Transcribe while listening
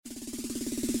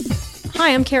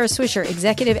Hi, I'm Kara Swisher,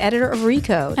 Executive Editor of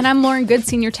Recode. And I'm Lauren Good,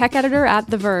 Senior Tech Editor at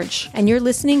The Verge. And you're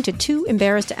listening to Too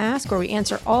Embarrassed to Ask, where we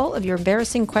answer all of your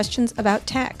embarrassing questions about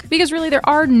tech. Because really, there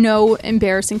are no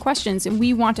embarrassing questions, and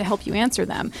we want to help you answer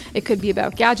them. It could be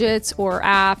about gadgets, or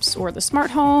apps, or the smart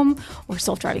home, or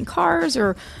self-driving cars,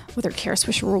 or whether Kara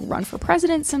Swisher will run for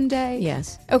president someday.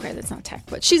 Yes. Okay, that's not tech,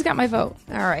 but she's got my vote.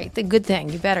 All right, the good thing.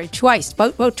 You better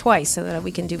vote twice so that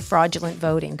we can do fraudulent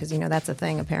voting, because, that's a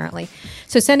thing, apparently.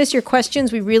 So send us your questions.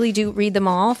 We really do read them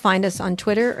all. Find us on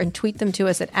Twitter and tweet them to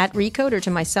us at Recode, or to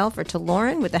myself or to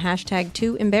Lauren with the hashtag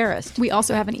 #TooEmbarrassed. We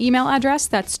also have an email address.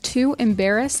 That's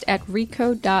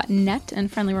tooembarrassed@recode.net.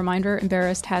 And friendly reminder,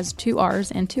 embarrassed has 2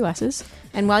 R's and 2 S's.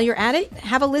 And while you're at it,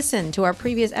 have a listen to our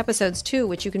previous episodes, too,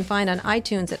 which you can find on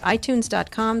iTunes at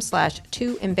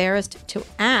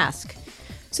itunes.com/tooembarrassedtoask.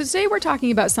 So today we're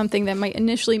talking about something that might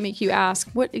initially make you ask,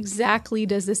 what exactly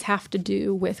does this have to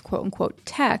do with quote-unquote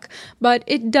tech? But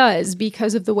it does,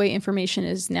 because of the way information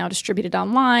is now distributed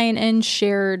online and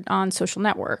shared on social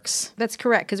networks. That's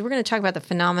correct, because we're going to talk about the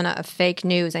phenomena of fake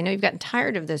news. I know you've gotten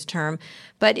tired of this term,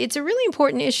 but it's a really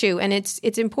important issue, and it's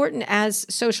important as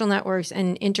social networks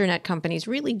and internet companies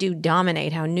really do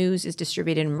dominate how news is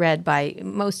distributed and read by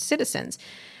most citizens.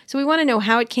 So we want to know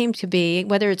how it came to be,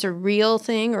 whether it's a real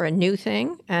thing or a new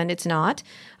thing, and it's not,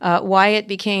 why it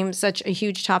became such a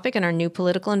huge topic in our new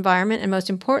political environment, and most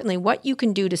importantly, what you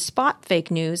can do to spot fake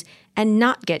news and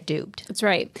not get duped. That's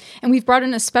right. And we've brought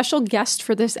in a special guest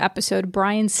for this episode,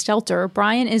 Brian Stelter.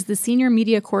 Brian is the senior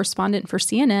media correspondent for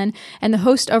CNN and the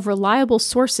host of Reliable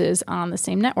Sources on the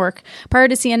same network. Prior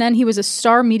to CNN, he was a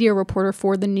star media reporter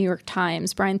for the New York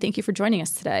Times. Brian, thank you for joining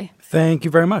us today. Thank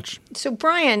you very much. So,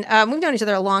 Brian, we've known each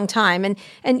other a long time, and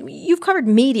you've covered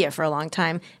media for a long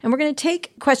time, and we're going to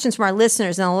take questions from our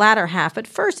listeners in the latter half. But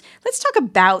first, let's talk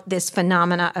about this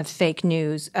phenomena of fake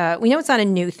news. We know it's not a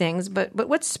new thing, but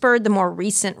what spurred the more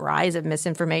recent rise of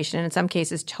misinformation and in some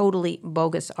cases totally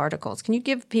bogus articles? Can you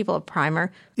give people a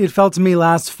primer? It felt to me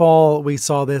last fall we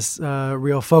saw this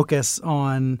real focus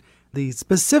on the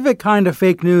specific kind of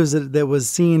fake news that was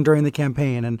seen during the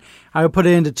campaign. And I would put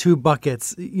it into 2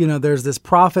 buckets. There's this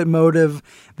profit motive,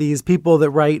 these people that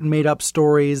write made up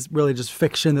stories, really just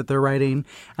fiction that they're writing,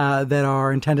 that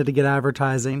are intended to get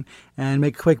advertising and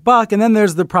make a quick buck. And then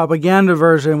there's the propaganda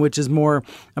version, which is more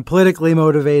politically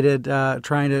motivated,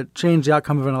 trying to change the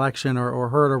outcome of an election or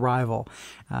hurt a rival.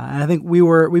 And I think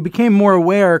we became more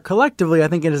aware collectively, I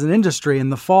think as an industry in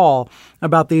the fall,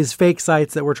 about these fake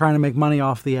sites that were trying to make money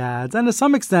off the ads, and to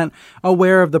some extent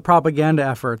aware of the propaganda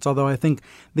efforts, although I think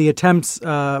the attempts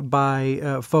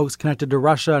by folks connected to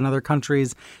Russia and other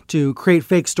countries to create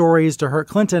fake stories to hurt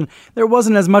Clinton, there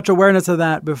wasn't as much awareness of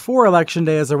that before Election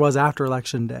Day as there was after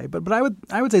Election Day. But I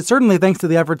would say certainly thanks to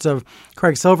the efforts of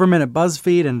Craig Silverman at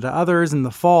BuzzFeed and to others in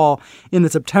the fall, in the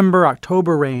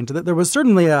September-October range, that there was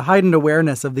certainly a heightened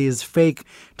awareness of these fake,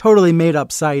 totally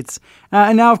made-up sites.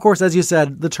 And now, of course, as you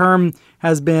said, the term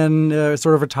has been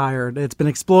sort of retired. It's been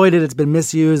exploited. It's been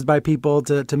misused by people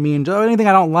to mean anything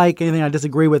I don't like, anything I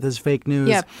disagree with is fake news.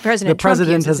 Yeah, the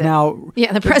president has now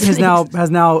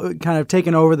kind of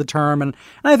taken over the term, and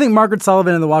I think Margaret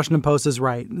Sullivan in the Washington Post is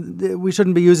right. We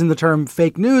shouldn't be using the term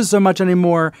fake news so much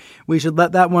anymore. We should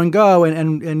let that one go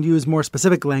and use more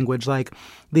specific language, like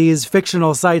these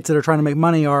fictional sites that are trying to make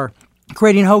money are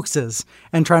creating hoaxes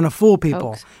and trying to fool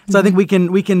people. So I think we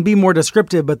can be more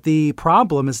descriptive, but the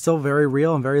problem is still very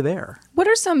real and very there. What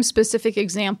are some specific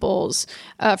examples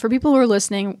for people who are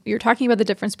listening? You're talking about the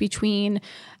difference between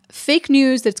fake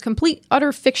news that's complete,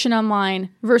 utter fiction online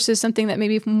versus something that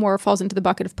maybe more falls into the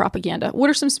bucket of propaganda. What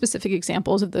are some specific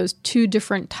examples of those 2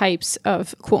 different types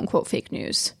of quote-unquote fake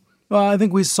news? Well, I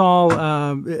think we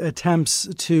saw attempts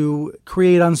to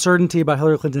create uncertainty about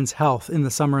Hillary Clinton's health in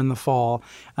the summer and the fall.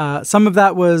 Some of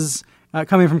that was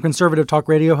coming from conservative talk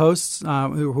radio hosts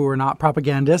who were not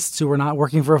propagandists, who were not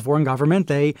working for a foreign government.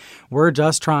 They were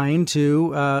just trying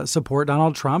to support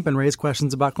Donald Trump and raise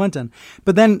questions about Clinton.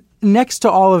 But then next to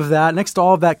all of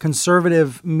that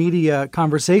conservative media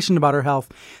conversation about her health,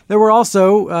 there were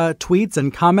also tweets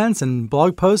and comments and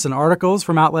blog posts and articles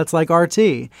from outlets like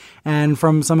RT and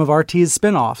from some of RT's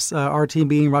spinoffs, RT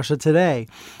being Russia Today.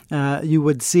 You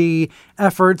would see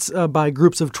efforts by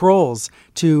groups of trolls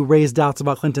to raise doubts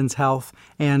about Clinton's health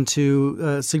and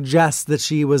to suggest that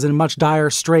she was in much dire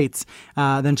straits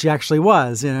than she actually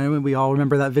was. We all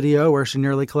remember that video where she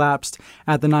nearly collapsed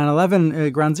at the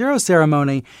 9/11 Ground Zero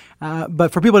ceremony.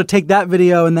 But for people to take that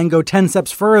video and then go 10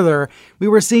 steps further, we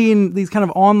were seeing these kind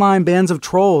of online bands of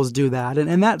trolls do that.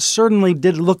 And that certainly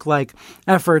did look like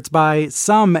efforts by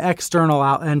some external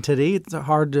entity. It's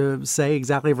hard to say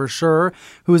exactly for sure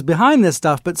who was behind this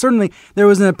stuff, but certainly there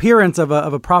was an appearance of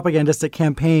a propagandistic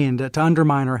campaign to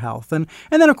undermine her health. And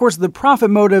then, of course, the profit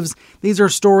motives. These are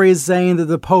stories saying that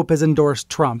the Pope has endorsed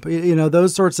Trump.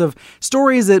 Those sorts of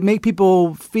stories that make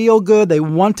people feel good. They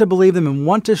want to believe them and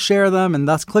want to share them and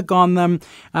thus click on them.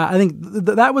 I think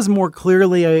that was more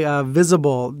clearly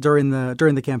visible during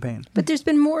the campaign. But there's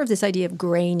been more of this idea of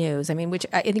gray news. I mean, which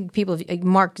I think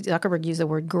Mark Zuckerberg used the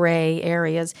word gray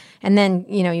areas. And then,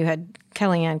 you had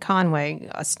Kellyanne Conway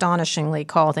astonishingly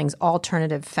call things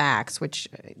alternative facts, which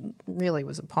really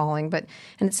was appalling. And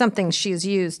it's something she has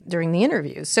used during the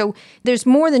interviews. So there's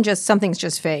more than just something's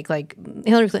just fake. Like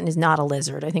Hillary Clinton is not a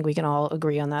lizard. I think we can all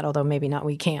agree on that, although maybe not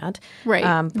we can't. Right.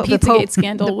 But the Pizzagate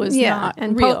scandal was not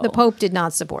real. The Pope did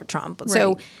not support Trump. Right.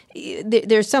 So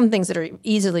there's some things that are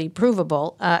easily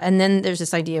provable. And then there's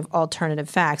this idea of alternative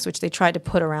facts, which they tried to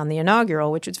put around the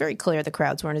inaugural, which was very clear the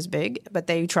crowds weren't as big, but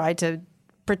they tried to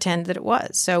pretend that it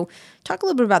was. So talk a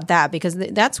little bit about that, because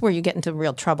that's where you get into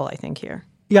real trouble, I think, here.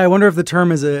 Yeah, I wonder if the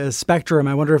term is a spectrum.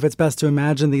 I wonder if it's best to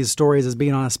imagine these stories as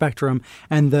being on a spectrum,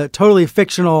 and the totally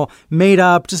fictional, made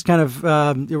up, just kind of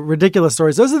ridiculous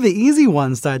stories. Those are the easy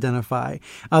ones to identify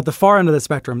at the far end of the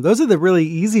spectrum. Those are the really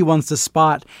easy ones to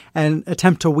spot and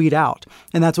attempt to weed out.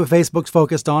 And that's what Facebook's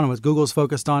focused on and what Google's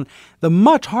focused on. The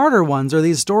much harder ones are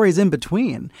these stories in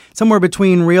between, somewhere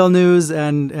between real news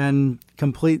and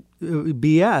complete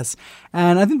BS.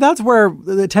 And I think that's where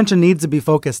the attention needs to be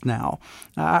focused now.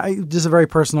 Just a very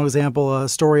personal example, a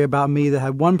story about me that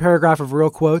had one paragraph of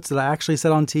real quotes that I actually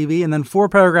said on TV and then 4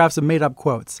 paragraphs of made up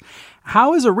quotes.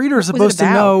 How is a reader supposed to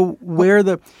know where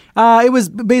it was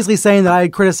basically saying that I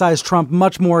had criticized Trump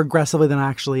much more aggressively than I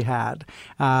actually had.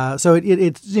 So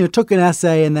it took an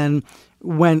essay and then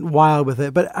went wild with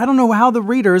it. But I don't know how the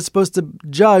reader is supposed to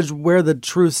judge where the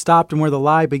truth stopped and where the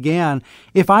lie began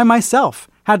if I myself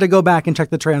had to go back and check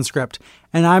the transcript.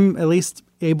 And I'm at least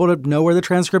able to know where the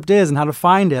transcript is and how to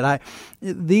find it.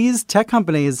 These tech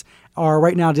companies are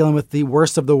right now dealing with the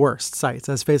worst of the worst sites,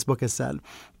 as Facebook has said.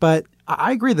 But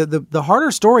I agree that the harder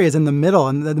story is in the middle,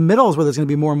 and the middle is where there's going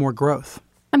to be more and more growth.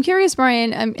 I'm curious,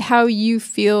 Brian, how you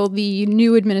feel the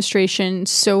new administration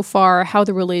so far, how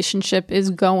the relationship is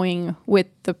going with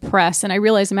the press. And I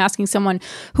realize I'm asking someone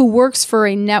who works for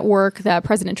a network that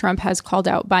President Trump has called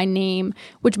out by name,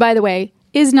 which, by the way,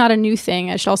 is not a new thing.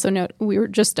 I should also note we were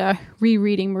just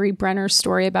rereading Marie Brenner's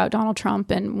story about Donald Trump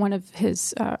and one of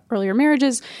his earlier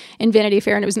marriages in Vanity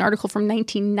Fair, and it was an article from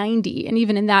 1990. And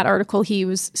even in that article, he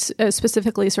was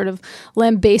specifically sort of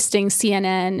lambasting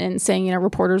CNN and saying,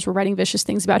 reporters were writing vicious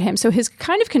things about him. So his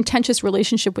kind of contentious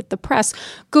relationship with the press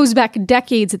goes back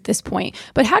decades at this point.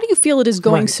 But how do you feel it is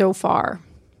going so far?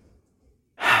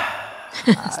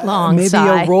 Long maybe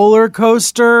sigh. A roller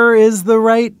coaster is the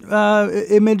right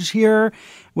image here,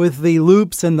 with the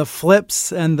loops and the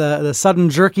flips and the sudden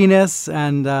jerkiness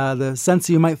and the sense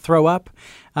you might throw up.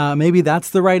 Maybe that's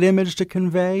the right image to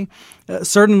convey.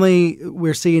 Certainly,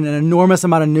 we're seeing an enormous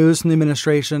amount of news from the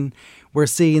administration. We're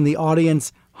seeing the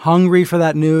audience hungry for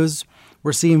that news.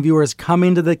 We're seeing viewers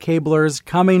coming to the cablers,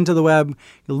 coming to the web,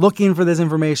 looking for this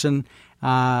information.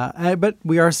 But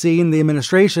we are seeing the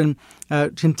administration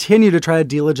continue to try to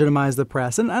delegitimize the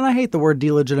press. And I hate the word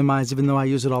delegitimize, even though I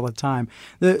use it all the time.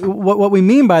 What we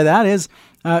mean by that is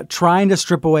trying to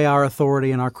strip away our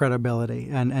authority and our credibility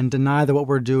and deny that what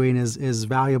we're doing is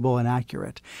valuable and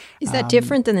accurate. Is that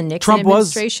different than the Nixon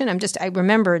administration? I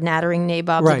remember nattering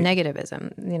nabobs of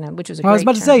negativism, which was a great I was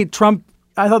about to term. say, Trump.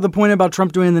 I thought the point about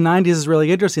Trump doing in the 90s is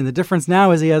really interesting. The difference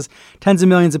now is he has tens of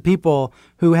millions of people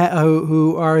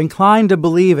who are inclined to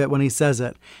believe it when he says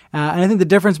it. And I think the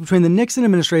difference between the Nixon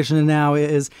administration and now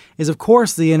is of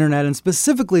course, the internet and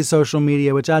specifically social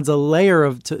media, which adds a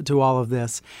layer to all of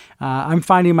this. I'm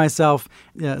finding myself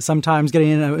sometimes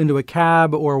getting into a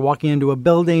cab or walking into a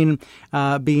building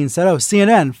being said, oh,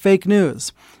 CNN, fake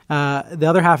news. The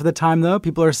other half of the time, though,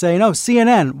 people are saying, oh,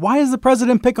 CNN, why does the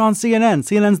president pick on CNN?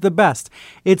 CNN's the best.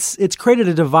 It's created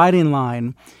a dividing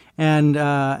line. And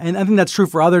I think that's true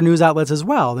for other news outlets as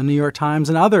well, the New York Times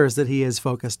and others that he is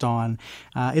focused on.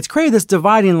 It's created this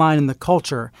dividing line in the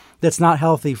culture that's not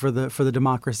healthy for the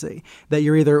democracy, that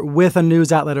you're either with a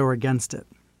news outlet or against it.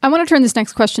 I want to turn this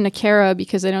next question to Kara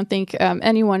because I don't think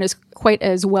anyone is quite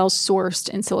as well sourced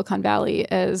in Silicon Valley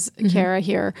as Kara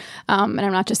here. And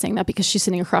I'm not just saying that because she's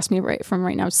sitting across me right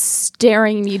now,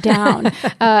 staring me down.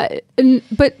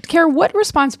 But Kara, what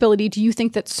responsibility do you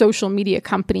think that social media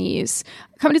companies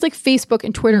like Facebook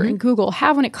and Twitter and Google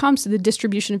have when it comes to the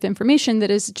distribution of information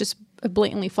that is just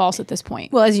blatantly false at this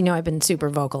point? Well, as you know, I've been super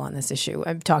vocal on this issue.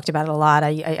 I've talked about it a lot.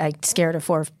 I scared a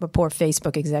poor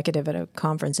Facebook executive at a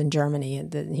conference in Germany,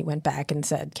 and then he went back and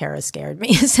said, Kara scared me,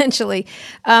 essentially.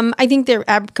 I think they're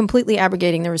completely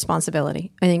abrogating their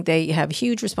responsibility. I think they have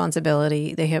huge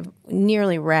responsibility. They have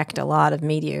nearly wrecked a lot of the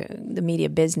media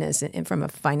business from a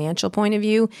financial point of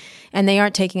view, and they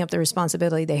aren't taking up the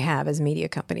responsibility they have as media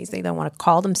companies. They don't want to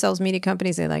call themselves media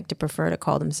companies. They like to prefer to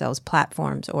call themselves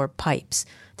platforms or pipes.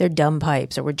 They're dumb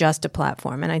pipes, or we're just a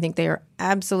platform. And I think they are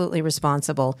absolutely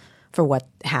responsible for what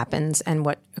happens and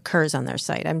what occurs on their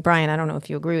site. And Brian, I don't know if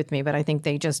you agree with me, but I think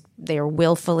they are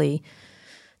willfully,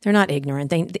 they're not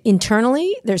ignorant.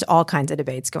 Internally, there's all kinds of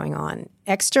debates going on.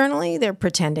 Externally, they're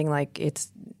pretending like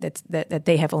that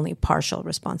they have only partial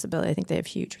responsibility. I think they have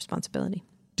huge responsibility.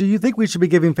 Do you think we should be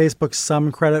giving Facebook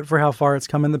some credit for how far it's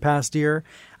come in the past year?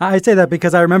 I say that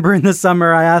because I remember in the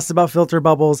summer I asked about filter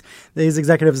bubbles. These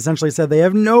executives essentially said they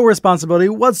have no responsibility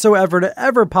whatsoever to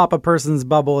ever pop a person's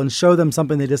bubble and show them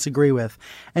something they disagree with.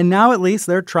 And now at least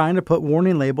they're trying to put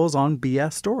warning labels on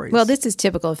BS stories. Well, this is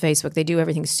typical of Facebook. They do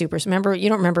everything super. Remember, you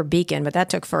don't remember Beacon, but that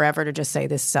took forever to just say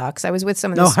this sucks. I was with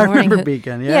someone this morning. I remember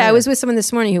Beacon. Yeah, I was with someone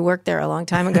this morning who worked there a long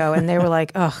time ago, and they were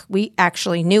like, we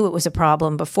actually knew it was a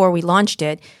problem before we launched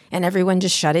it. And everyone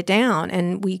just shut it down.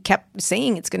 And we kept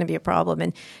saying it's going to be a problem.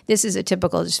 And this is a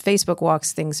typical, just Facebook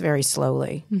walks things very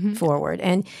slowly forward.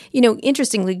 And,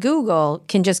 interestingly, Google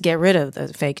can just get rid of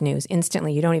the fake news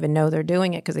instantly. You don't even know they're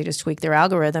doing it because they just tweak their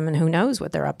algorithm, and who knows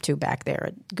what they're up to back there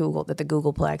at Google, at the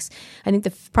Googleplex. I think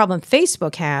the problem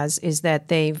Facebook has is that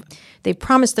they've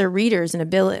promised their readers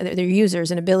their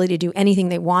users an ability to do anything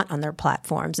they want on their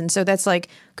platforms. And so that's like,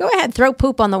 go ahead, throw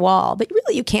poop on the wall. But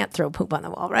really, you can't throw poop on the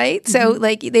wall, right? So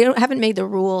they haven't made the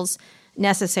rules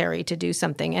necessary to do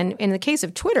something. And in the case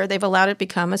of Twitter, they've allowed it to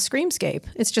become a screamscape.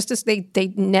 It's just they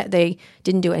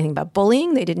didn't do anything about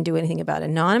bullying. They didn't do anything about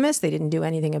anonymous. They didn't do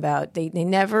anything about they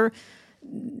never.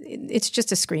 It's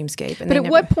just a screamscape. But at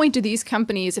what point do these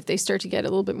companies, if they start to get a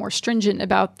little bit more stringent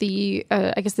about the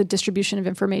distribution of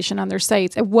information on their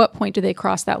sites, at what point do they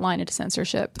cross that line into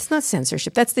censorship? It's not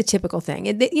censorship. That's the typical thing.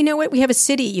 You know what? We have a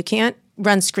city. You can't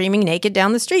run screaming naked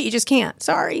down the street. You just can't.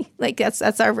 Sorry.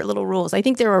 That's our little rules. I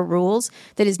think there are rules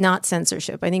that is not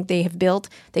censorship. I think they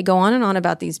go on and on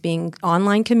about these being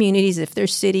online communities. If they're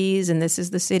cities and this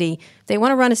is the city, if they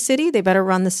want to run a city, they better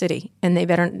run the city, and they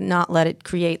better not let it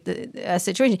create a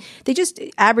situation. They just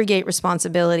abrogate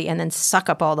responsibility and then suck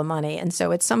up all the money. And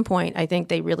so at some point, I think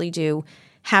they really do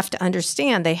have to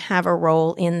understand they have a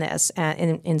role in this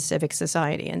in civic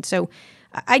society. And so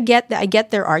I get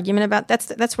their argument about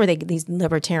that's where these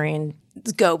libertarians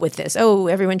go with this. Oh,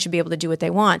 everyone should be able to do what they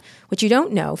want. What you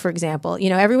don't know, for example,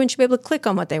 everyone should be able to click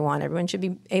on what they want. Everyone should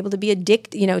be able to be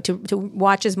addicted, to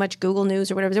watch as much Google News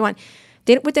or whatever they want.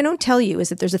 What they don't tell you is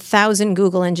that there's 1,000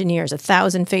 Google engineers,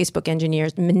 1,000 Facebook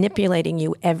engineers manipulating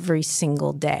you every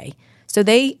single day. So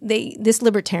this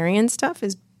libertarian stuff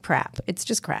is crap. It's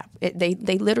just crap.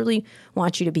 They literally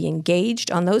want you to be engaged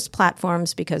on those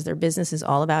platforms because their business is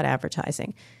all about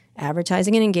advertising.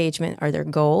 Advertising and engagement are their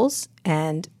goals,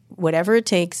 and whatever it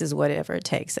takes is whatever it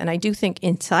takes. And I do think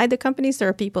inside the companies there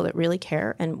are people that really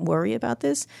care and worry about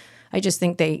this. I just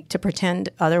think to pretend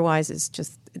otherwise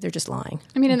they're just lying.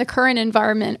 I mean, in the current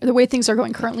environment, the way things are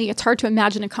going currently, it's hard to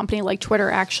imagine a company like Twitter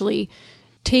actually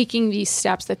taking these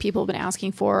steps that people have been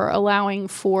asking for, allowing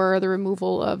for the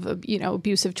removal of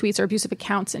abusive tweets or abusive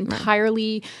accounts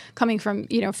entirely coming from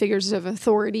figures of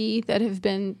authority that have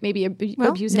been maybe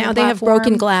abusing now the they have platform.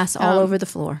 Broken glass all over the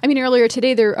floor. I mean, earlier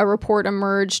today a report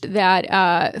emerged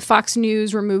that Fox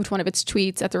News removed one of its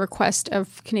tweets at the request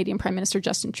of Canadian Prime Minister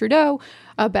Justin Trudeau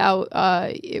about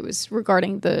it was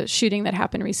regarding the shooting that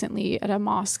happened recently at a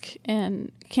mosque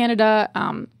in Canada.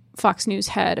 Fox News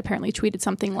had apparently tweeted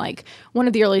something like, one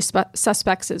of the early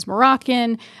suspects is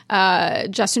Moroccan.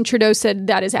 Justin Trudeau said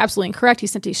that is absolutely incorrect. He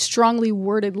sent a strongly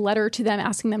worded letter to them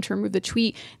asking them to remove the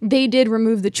tweet. They did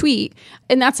remove the tweet.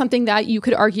 And that's something that you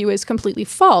could argue is completely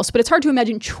false. But it's hard to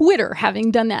imagine Twitter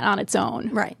having done that on its own.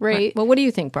 Right. Well, what do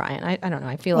you think, Brian? I don't know.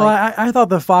 I feel I thought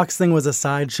the Fox thing was a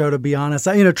sideshow, to be honest.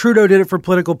 Trudeau did it for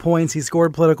political points. He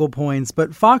scored political points.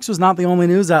 But Fox was not the only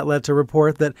news outlet to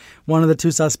report that one of the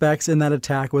two suspects in that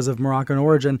attack was of Moroccan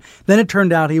origin. Then it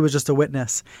turned out he was just a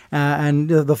witness. And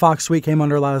the Fox tweet came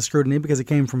under a lot of scrutiny because it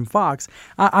came from Fox.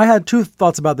 I had two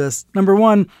thoughts about this. Number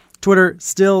one, Twitter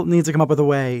still needs to come up with a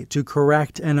way to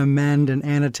correct and amend and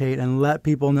annotate and let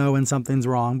people know when something's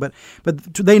wrong. But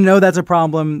they know that's a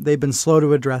problem. They've been slow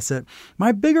to address it.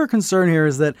 My bigger concern here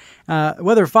is that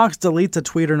whether Fox deletes a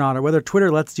tweet or not, or whether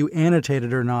Twitter lets you annotate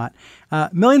it or not,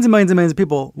 millions and millions and millions of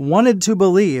people wanted to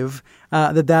believe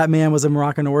that man was of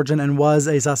Moroccan origin and was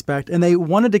a suspect, and they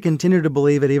wanted to continue to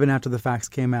believe it even after the facts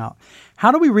came out.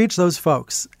 How do we reach those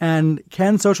folks? And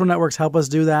can social networks help us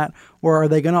do that, or are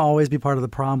they going to always be part of the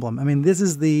problem? I mean, this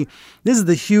is the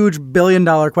huge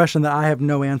billion-dollar question that I have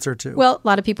no answer to. Well, a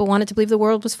lot of people wanted to believe the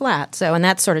world was flat, and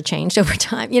that sort of changed over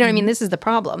time. You know what I mean? This is the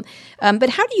problem. But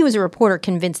how do you as a reporter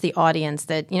convince the audience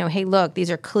that, hey, look, these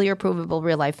are clear, provable,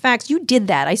 real-life facts? You did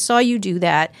that. I saw you do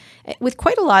that with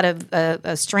quite a lot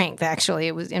of strength, actually.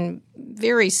 It was in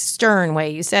very stern way.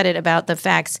 You said it about the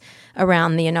facts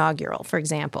around the inaugural, for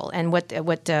example, and what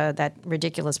that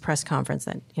ridiculous press conference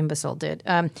that imbecile did.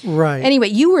 Right. Anyway,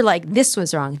 you were like, this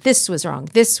was wrong, this was wrong,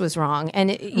 this was wrong.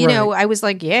 And, you know, I was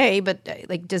like, yay, but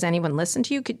does anyone listen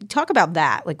to you? Could talk about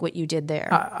that, like what you did there.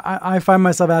 I find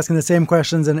myself asking the same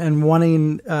questions and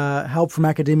wanting help from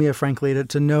academia, frankly,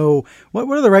 to know what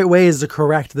are the right ways to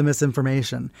correct the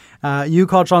misinformation. You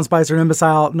called Sean Spicer an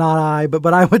imbecile, not I,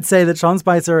 but I would say that Sean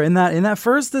Spicer in that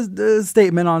first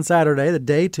statement on Saturday, the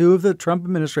day 2 of the Trump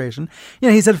administration,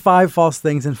 he said 5 false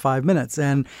things in 5 minutes.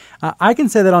 And I can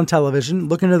say that on television,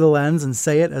 look into the lens and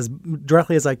say it as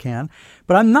directly as I can.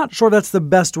 But I'm not sure that's the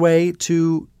best way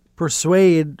to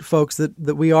persuade folks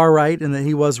that we are right and that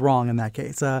he was wrong in that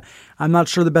case. I'm not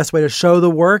sure the best way to show the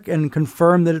work and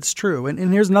confirm that it's true. And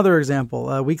here's another example.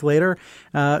 A week later,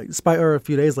 or a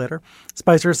few days later,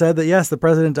 Spicer said that, yes, the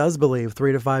president does believe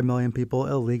 3 to 5 million people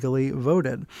illegally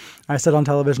voted. I said on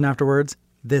television afterwards,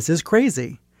 this is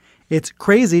crazy. It's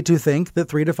crazy to think that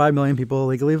 3 to 5 million people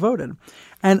illegally voted.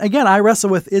 And again, I wrestle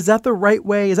with, is that the right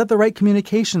way? Is that the right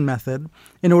communication method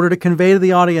in order to convey to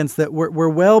the audience that we're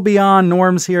well beyond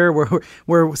norms here?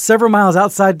 We're several miles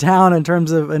outside town in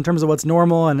terms of what's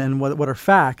normal and what are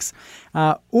facts.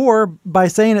 Or by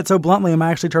saying it so bluntly, am I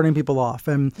actually turning people off?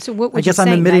 And so what would I guess you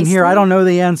say I'm admitting nicely? here, I don't know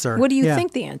the answer. What do you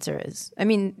think the answer is? I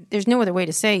mean, there's no other way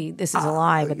to say this is a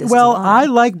lie, but this is a Well, lie. I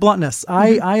like bluntness.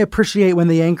 I appreciate when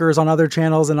the anchors on other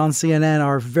channels and on CNN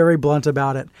are very blunt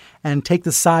about it and take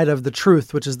the side of the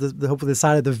truth, which is hopefully the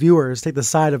side of the viewers, take the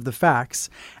side of the facts.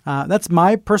 That's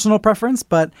my personal preference,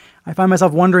 but I find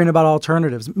myself wondering about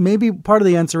alternatives. Maybe part of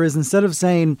the answer is instead of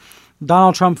saying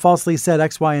Donald Trump falsely said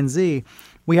X, Y, and Z,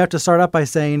 we have to start up by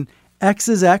saying X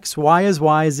is X, Y is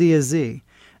Y, Z is Z.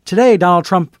 Today, Donald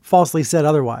Trump falsely said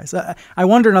otherwise. I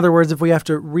wonder, in other words, if we have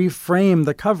to reframe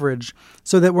the coverage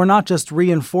so that we're not just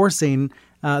reinforcing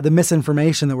the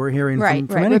misinformation that we're hearing from any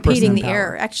person repeating in the power.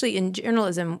 error. Actually, in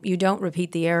journalism, you don't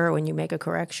repeat the error when you make a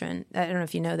correction. I don't know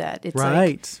if you know that. It's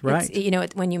Right.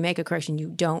 When you make a correction, you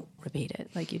don't repeat it.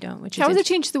 Like you don't. Which How is has it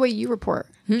changed the way you report,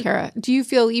 Kara? Do you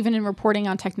feel even in reporting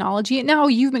on technology? Now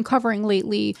you've been covering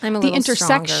lately I'm a the little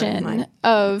stronger in intersection mine.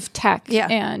 of tech Yeah,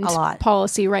 and a lot.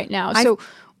 policy right now.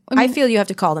 I feel you have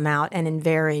to call them out and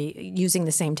using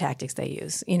the same tactics they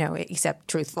use, except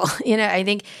truthful. I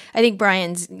think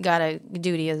Brian's got a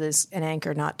duty as an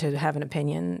anchor not to have an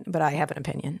opinion, but I have an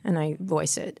opinion and I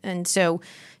voice it. And so,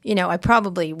 I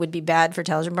probably would be bad for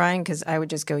television, Brian, because I would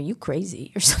just go, you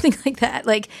crazy or something like that.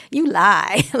 Like, you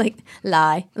lie,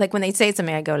 lie. Like when they say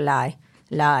something, I go, lie.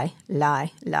 Lie,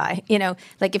 lie, lie.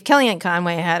 Like if Kellyanne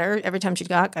Conway had her, every time she'd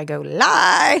talk, I go,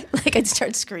 lie. Like I'd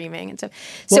start screaming and stuff.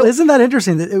 Well, isn't that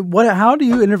interesting? How do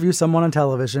you interview someone on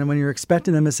television when you're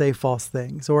expecting them to say false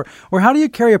things? Or how do you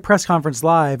carry a press conference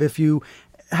live if you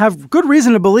have good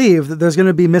reason to believe that there's going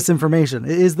to be misinformation?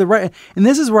 And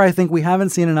this is where I think we haven't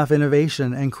seen enough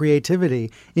innovation and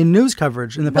creativity in news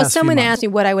coverage in the past few someone months. asked me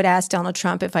what I would ask Donald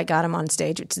Trump if I got him on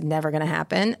stage, which is never going to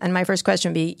happen. And my first question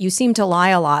would be, you seem to lie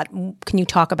a lot. Can you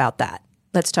talk about that?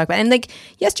 Let's talk about it. And like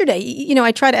yesterday,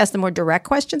 I try to ask the more direct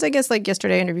questions, I guess. Like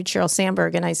yesterday I interviewed Sheryl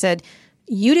Sandberg and I said,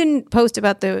 you didn't post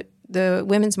about the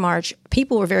Women's March.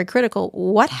 People were very critical.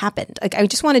 What happened? Like, I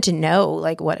just wanted to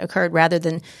know what occurred rather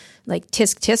than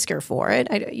tisk her for it.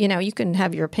 You can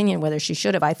have your opinion whether she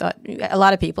should have. I thought a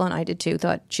lot of people, and I did too,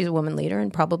 thought she's a woman leader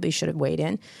and probably should have weighed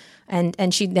in.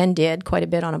 And she then did quite a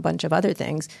bit on a bunch of other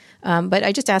things. But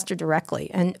I just asked her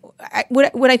directly. And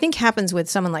what I think happens with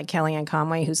someone like Kellyanne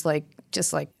Conway, who's I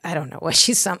don't know,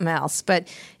 she's something else, but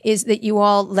is that you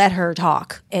all let her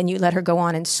talk and you let her go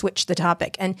on and switch the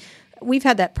topic. And we've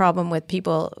had that problem with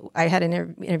people. I had an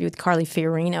interview with Carly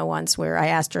Fiorina once where I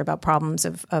asked her about problems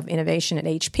of innovation at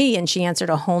HP, and she answered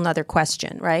a whole nother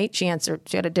question, right? She had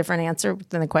a different answer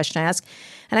than the question I asked.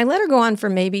 And I let her go on for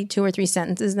maybe 2 or 3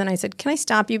 sentences. Then I said, can I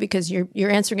stop you because you're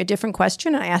answering a different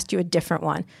question and I asked you a different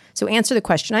one. So answer the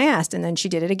question I asked. And then she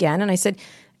did it again. And I said,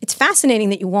 it's fascinating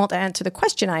that you won't answer the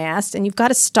question I asked, and you've got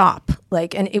to stop.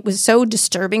 And it was so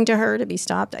disturbing to her to be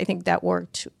stopped. I think that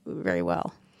worked very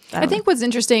well. I think what's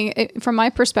interesting from my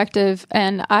perspective,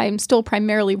 and I'm still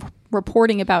primarily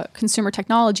reporting about consumer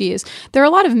technology, is there are a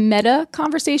lot of meta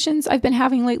conversations I've been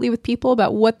having lately with people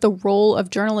about what the role of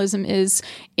journalism is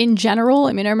in general.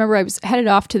 I mean, I remember I was headed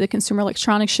off to the Consumer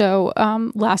Electronics Show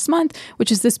last month,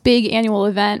 which is this big annual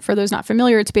event. For those not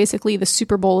familiar, it's basically the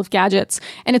Super Bowl of gadgets.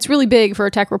 And it's really big for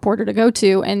a tech reporter to go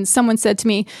to. And someone said to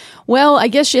me, well, I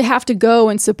guess you have to go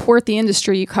and support the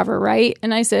industry you cover, right?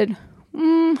 And I said,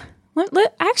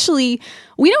 actually,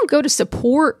 we don't go to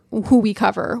support who we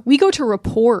cover. We go to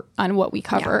report on what we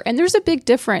cover. Yeah. And there's a big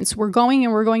difference. We're going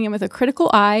in with a critical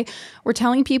eye. We're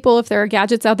telling people if there are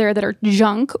gadgets out there that are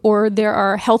junk, or there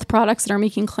are health products that are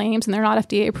making claims and they're not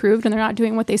FDA approved and they're not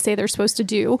doing what they say they're supposed to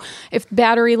do. If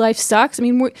battery life sucks, I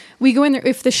mean, we go in there.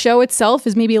 If the show itself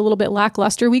is maybe a little bit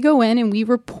lackluster, we go in and we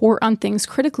report on things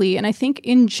critically. And I think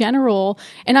in general,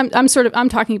 and I'm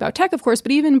talking about tech, of course,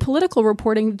 but even in political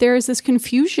reporting, there is this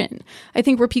confusion, I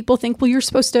think, where people think, well, you're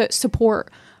supposed to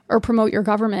support or promote your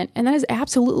government, and that is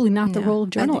absolutely not the role of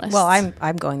journalists.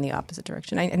 I'm going the opposite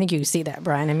direction. I think you see that,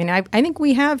 Brian. I mean, I think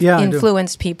we have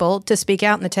influenced people to speak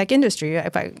out in the tech industry.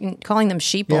 Calling them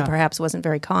sheeple perhaps wasn't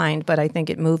very kind, but I think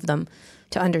it moved them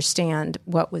to understand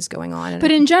what was going on.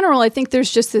 But in general, I think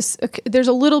there's just there's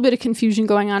a little bit of confusion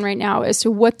going on right now as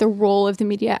to what the role of the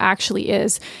media actually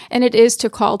is. And it is to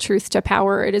call truth to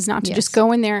power. It is not to just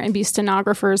go in there and be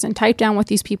stenographers and type down what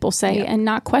these people say and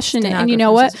not question it. And you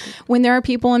know what? When there are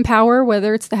people in power,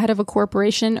 whether it's the head of a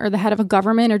corporation or the head of a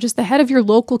government or just the head of your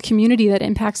local community that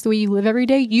impacts the way you live every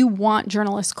day, you want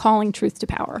journalists calling truth to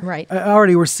power. Right.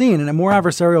 Already we're seeing, and a more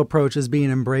adversarial approach is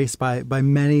being embraced by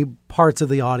many parts of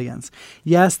the audience.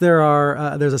 Yes,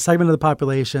 there's a segment of the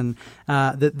population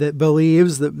that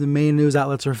believes that the main news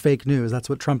outlets are fake news. That's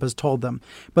what Trump has told them.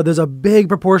 But there's a big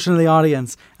proportion of the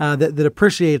audience that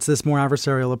appreciates this more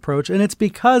adversarial approach, and it's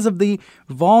because of the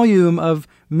volume of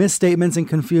misstatements and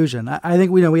confusion. I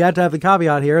think we had to have the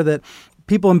caveat here that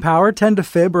people in power tend to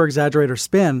fib or exaggerate or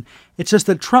spin. It's just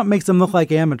that Trump makes them look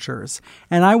like amateurs.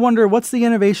 And I wonder, what's the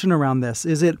innovation around this?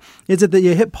 Is it that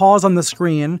you hit pause on the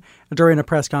screen during a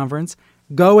press conference,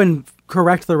 go and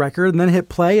correct the record, and then hit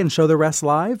play and show the rest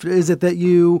live? Is it that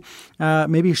you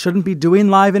maybe shouldn't be doing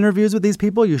live interviews with these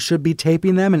people? You should be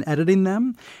taping them and editing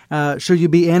them? Should you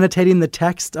be annotating the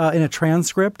text in a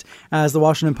transcript, as the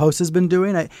Washington Post has been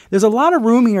doing? There's a lot of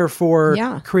room here for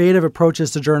creative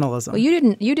approaches to journalism. Well,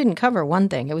 you didn't cover one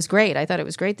thing. It was great. I thought it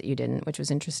was great that you didn't, which was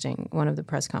interesting, one of the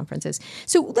press conferences.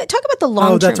 So talk about the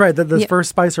long-term... Oh, that's right. The first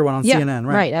Spicer one on CNN.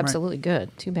 Right, absolutely.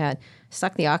 Good. Too bad.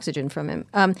 Suck the oxygen from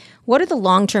him. What are the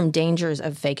long-term dangers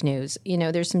of fake news?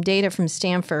 There's some data from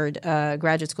Stanford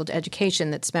Graduate School of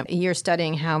Education that spent a year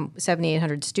studying how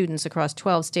 7,800 students across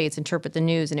 12 states interpret the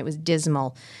news, and it was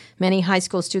dismal. Many high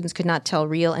school students could not tell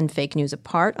real and fake news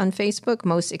apart on Facebook.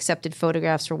 Most accepted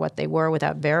photographs for what they were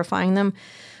without verifying them,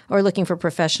 or looking for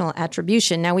professional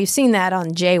attribution. Now, we've seen that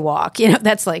on Jaywalk.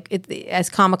 That's as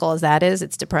comical as that is,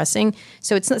 it's depressing.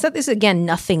 So this is, again,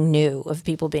 nothing new of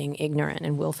people being ignorant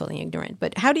and willfully ignorant.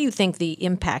 But how do you think the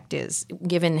impact is,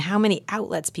 given how many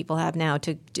outlets people have now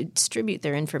to distribute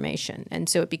their information? And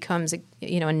so it becomes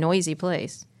a noisy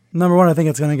place. Number one, I think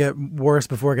it's going to get worse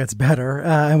before it gets better.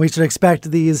 And we should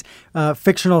expect these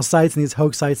fictional sites and these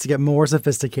hoax sites to get more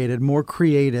sophisticated, more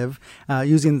creative,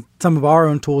 using some of our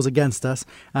own tools against us.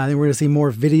 I think we're going to see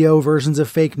more video versions of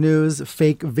fake news,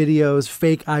 fake videos,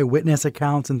 fake eyewitness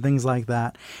accounts, and things like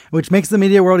that, which makes the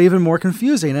media world even more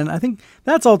confusing. And I think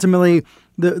that's ultimately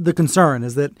the concern,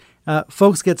 is that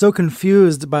folks get so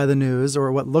confused by the news,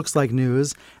 or what looks like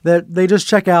news, that they just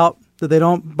check out, that they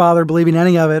don't bother believing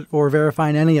any of it or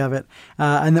verifying any of it,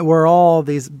 and that we're all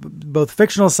these, both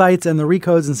fictional sites and the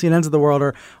Recodes and CNNs of the world,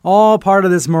 are all part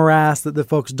of this morass that the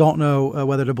folks don't know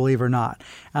whether to believe or not.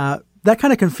 That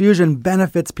kind of confusion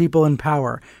benefits people in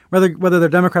power. whether they're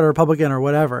Democrat or Republican or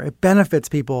whatever. It benefits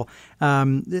people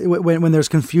when there's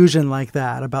confusion like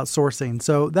that about sourcing.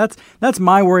 So that's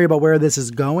my worry about where this is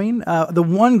going. The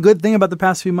one good thing about the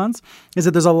past few months is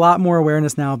that there's a lot more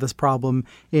awareness now of this problem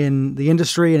in the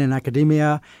industry and in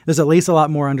academia. There's at least a lot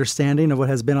more understanding of what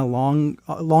has been a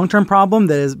long-term problem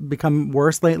that has become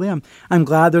worse lately. I'm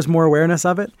glad there's more awareness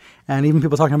of it, and even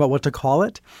people talking about what to call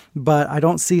it. But I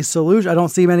don't see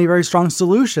many very strong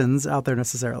solutions out there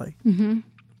necessarily. Mm-hmm.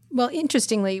 Well,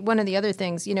 interestingly, one of the other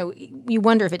things, you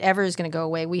wonder if it ever is going to go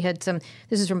away. We had this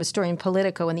is from a story in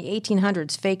Politico. In the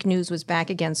 1800s, fake news was back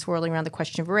again, swirling around the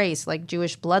question of race. Like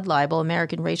Jewish blood libel,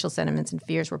 American racial sentiments and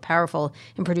fears were powerful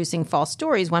in producing false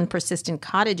stories. One persistent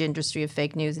cottage industry of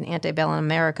fake news in antebellum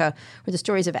America were the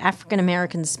stories of African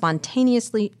Americans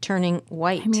spontaneously turning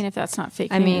white. I mean, if that's not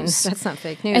fake news. That's not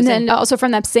fake news. And then also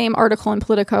from that same article in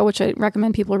Politico, which I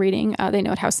recommend people reading, they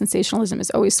note how sensationalism is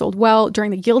always sold well.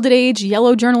 During the Gilded Age,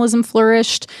 yellow journalism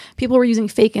flourished. People were using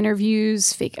fake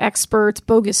interviews, fake experts,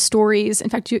 bogus stories. In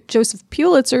fact, Joseph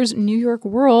Pulitzer's New York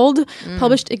World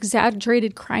published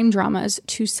exaggerated crime dramas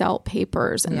to sell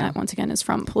papers. And that, once again, is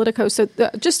from Politico. So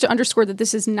just to underscore that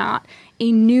this is not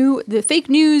the fake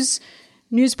news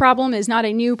problem is not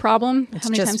a new problem. It's How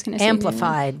many times can I say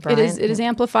amplified, new? Brian. It is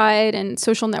amplified, and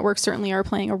social networks certainly are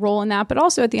playing a role in that. But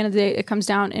also, at the end of the day, it comes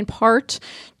down in part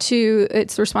to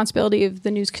it's the responsibility of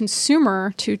the news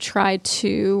consumer to try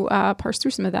to parse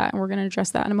through some of that, and we're going to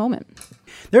address that in a moment.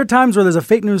 There are times where there's a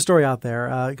fake news story out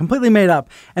there, completely made up,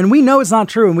 and we know it's not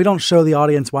true, and we don't show the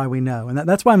audience why we know. And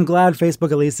that's why I'm glad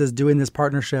Facebook at least is doing this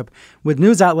partnership with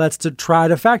news outlets to try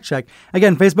to fact check.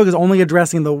 Again, Facebook is only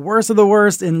addressing the worst of the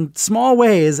worst in small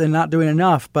ways and not doing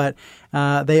enough, but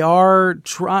they are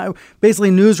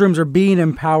basically newsrooms are being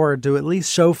empowered to at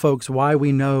least show folks why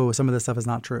we know some of this stuff is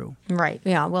not true. Right.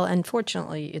 Yeah. Well,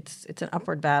 unfortunately, it's an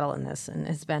upward battle in this, and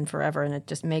it's been forever, and it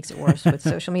just makes it worse with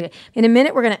social media. In a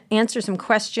minute, we're going to answer some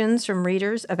questions from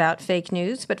readers about fake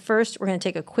news, but first, we're going to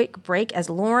take a quick break as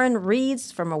Lauren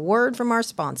reads from a word from our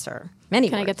sponsor.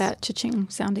 Can I get that cha-ching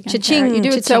sound again? Cha-ching. You do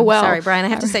cha-ching. it so well. Sorry, Brian. I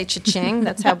have to say cha-ching.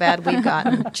 That's how bad we've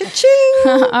gotten.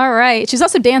 Cha-ching. All right. She's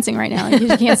also dancing right now. You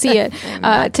can't see it.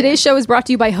 Today's show is brought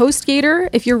to you by HostGator.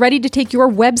 If you're ready to take your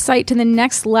website to the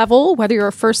next level, whether you're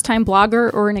a first-time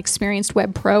blogger or an experienced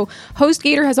web pro,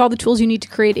 HostGator has all the tools you need to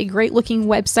create a great-looking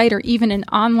website or even an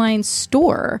online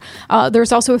store.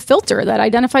 There's also a filter that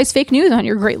identifies fake news on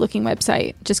your great-looking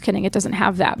website. Just kidding. It doesn't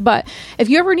have that. But if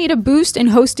you ever need a boost in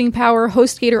hosting power,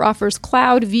 HostGator offers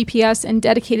cloud, VPS, and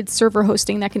dedicated server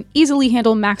hosting that can easily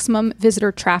handle maximum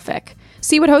visitor traffic.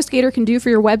 See what HostGator can do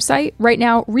for your website. Right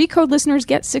now, Recode listeners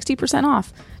get 60%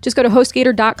 off. Just go to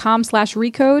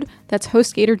HostGator.com/Recode. That's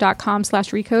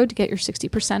HostGator.com/Recode to get your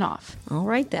 60% off. All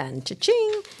right, then.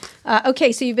 Cha-ching.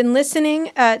 Okay, so you've been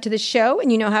listening to the show,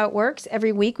 and you know how it works.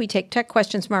 Every week, we take tech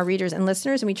questions from our readers and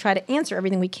listeners, and we try to answer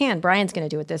everything we can. Brian's going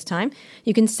to do it this time.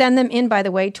 You can send them in, by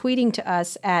the way, tweeting to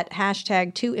us at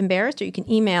 #TooEmbarrassed, or you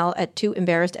can email at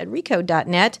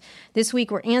tooembarrassed@recode.net. This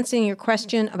week, we're answering your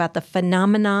question about the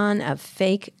phenomenon of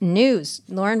fake news.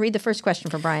 Lauren, read the first question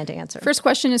for Brian to answer. First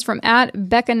question is from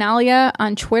 @Beccanalia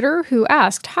on Twitter, who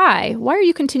asked, "Hi, why are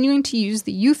you continuing to use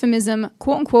the euphemism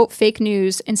quote-unquote fake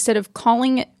news instead of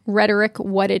calling rhetoric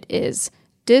what it is?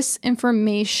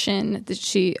 Disinformation," that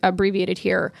she abbreviated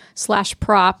here,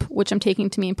 /prop, which I'm taking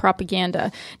to mean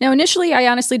propaganda. Now, initially, I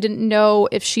honestly didn't know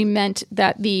if she meant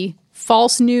that the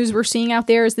false news we're seeing out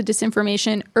there is the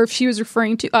disinformation, or if she was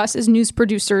referring to us as news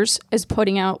producers as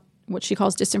putting out what she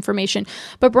calls disinformation.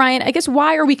 But Brian, I guess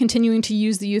why are we continuing to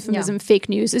use the euphemism fake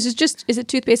news? Is it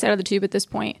toothpaste out of the tube at this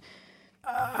point?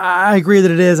 I agree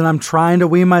that it is, and I'm trying to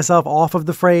wean myself off of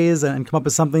the phrase and come up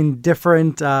with something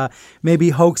different. Maybe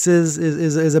hoaxes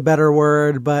is a better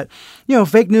word, but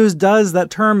fake news does, that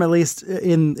term, at least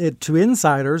to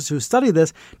insiders who study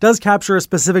this, does capture a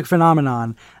specific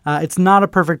phenomenon. It's not a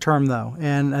perfect term, though,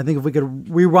 and I think if we could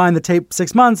rewind the tape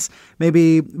 6 months,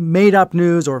 maybe made up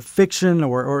news or fiction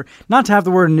or not to have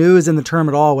the word news in the term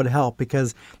at all would help,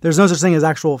 because there's no such thing as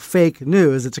actual fake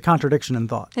news. It's a contradiction in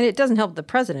thought. And it doesn't help the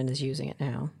president is using it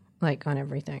now, like on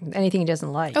everything, anything he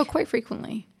doesn't like. Oh, quite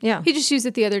frequently. Yeah. He just used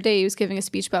it the other day. He was giving a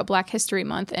speech about Black History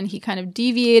Month, and he kind of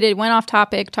deviated, went off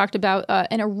topic, talked about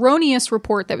an erroneous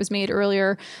report that was made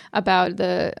earlier about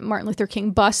the Martin Luther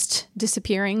King bust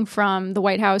disappearing from the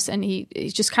White House, and he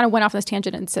just kind of went off on this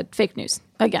tangent and said fake news.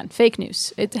 Again, fake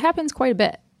news. It happens quite a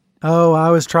bit. Oh, I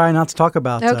was trying not to talk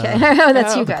about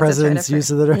that's you guys. The president's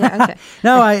use of the okay.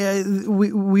 No,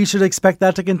 we should expect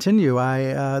that to continue.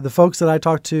 The folks that I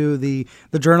talk to, the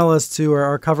journalists who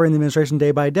are covering the administration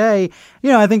day by day,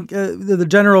 I think the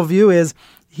general view is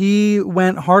he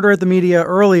went harder at the media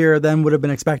earlier than would have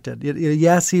been expected.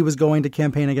 Yes, he was going to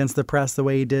campaign against the press the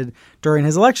way he did during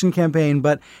his election campaign,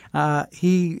 but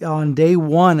he, on day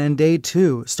one and day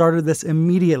two, started this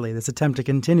immediately, this attempt to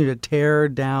continue to tear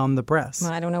down the press.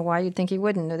 Well, I don't know why you'd think he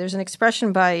wouldn't. There's an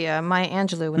expression by Maya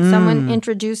Angelou.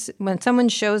 When someone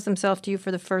shows themselves to you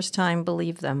for the first time,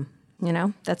 believe them. You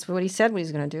know, that's what he said what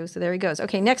he's going to do. So there he goes.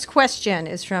 Okay, next question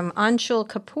is from Anshul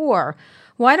Kapoor.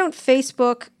 Why don't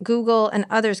Facebook, Google, and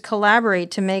others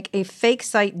collaborate to make a fake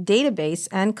site database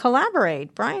and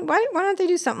collaborate? Brian, why don't they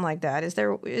do something like that? Is there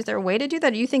a way to do that?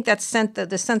 Or do you think that's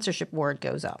the censorship word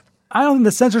goes up? I don't think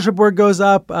the censorship word goes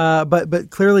up, but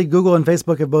clearly Google and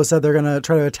Facebook have both said they're going to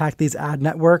try to attack these ad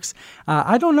networks.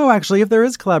 I don't know, actually, if there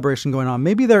is collaboration going on.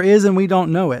 Maybe there is and we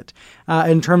don't know it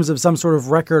in terms of some sort of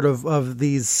record of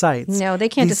these sites. No, they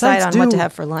can't decide on what to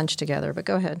have for lunch together, but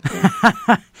go ahead.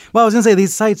 Well, I was going to say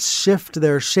these sites shift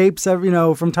their shapes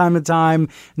from time to time.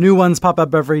 New ones pop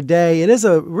up every day. It is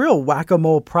a real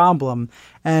whack-a-mole problem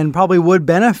and probably would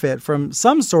benefit from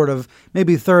some sort of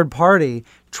maybe third party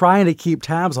trying to keep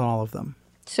tabs on all of them.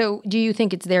 So do you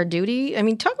think it's their duty? I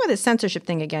mean, talk about the censorship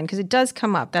thing again, because it does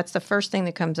come up. That's the first thing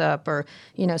that comes up. Or,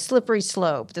 slippery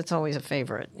slope. That's always a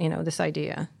favorite, this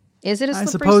idea. Is it a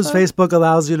slippery slope? I suppose Facebook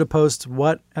allows you to post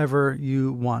whatever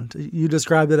you want. You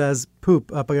described it as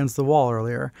poop up against the wall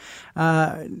earlier.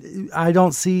 I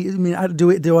don't see,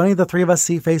 do any of the three of us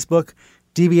see Facebook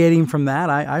deviating from that?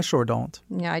 I sure don't.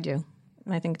 Yeah, I do.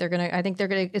 I think they're gonna.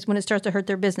 It's when it starts to hurt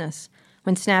their business.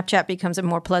 When Snapchat becomes a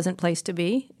more pleasant place to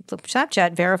be.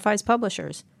 Snapchat verifies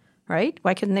publishers, right?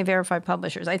 Why couldn't they verify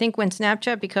publishers? I think when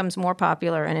Snapchat becomes more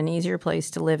popular and an easier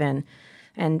place to live in,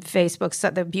 and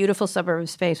Facebook, the beautiful suburb of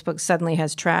Facebook, suddenly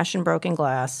has trash and broken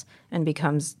glass and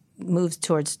moves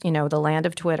towards, the land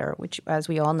of Twitter, which, as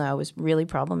we all know, is really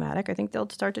problematic. I think they'll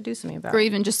start to do something about it. Or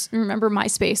even just remember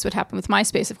MySpace, what happened with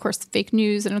MySpace. Of course, the fake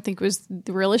news, I don't think was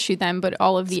the real issue then, but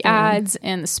all of the ads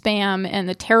and the spam and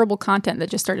the terrible content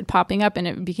that just started popping up, and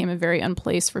it became a very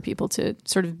unplace for people to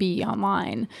sort of be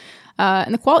online.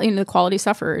 And the quality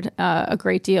suffered a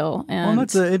great deal. And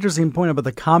that's an interesting point about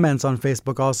the comments on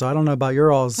Facebook also. I don't know about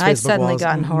your all's Facebook suddenly walls.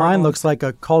 gotten horrible. Mine looks like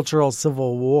a cultural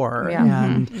civil war. Yeah.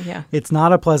 And it's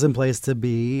not a pleasant place to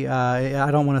be. I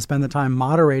don't want to spend the time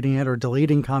moderating it or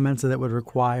deleting comments that it would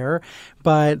require.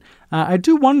 But I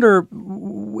do wonder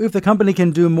if the company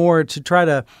can do more to try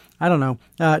to,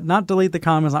 not delete the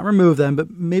comments, not remove them,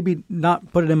 but maybe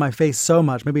not put it in my face so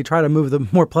much. Maybe try to move the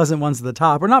more pleasant ones to the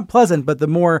top, or not pleasant, but the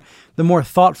more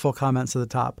thoughtful comments to the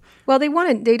top. Well, they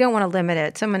don't want to limit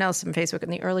it. Someone else from Facebook in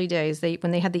the early days,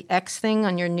 when they had the X thing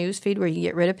on your news feed where you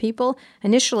get rid of people,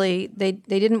 initially they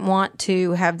didn't want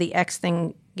to have the X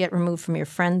thing get removed from your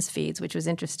friends' feeds, which was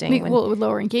interesting. It would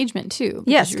lower engagement too.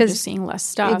 Yes, because you're just seeing less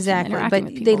stuff. Exactly, and but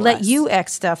with people they let less. you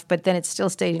X stuff, but then it still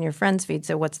stayed in your friends' feed.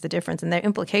 So what's the difference? And their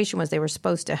implication was they were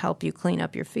supposed to help you clean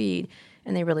up your feed,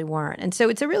 and they really weren't. And so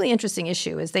it's a really interesting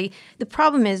issue. The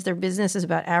problem is their business is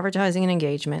about advertising and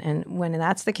engagement, and when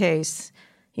that's the case,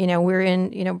 we're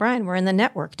in, Brian, we're in the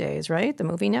network days, right? The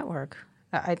movie network.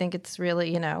 I think it's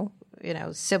really,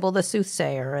 Sybil the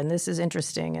Soothsayer, and this is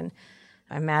interesting, and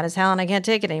I'm mad as hell and I can't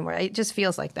take it anymore. It just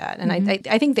feels like that. And I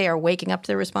think they are waking up to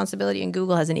their responsibility, and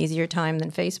Google has an easier time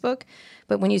than Facebook.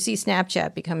 But when you see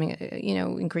Snapchat becoming,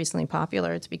 increasingly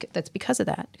popular, that's because of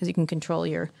that, because you can control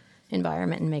your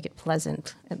environment and make it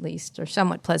pleasant, at least, or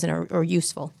somewhat pleasant or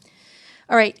useful.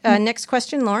 All right. Next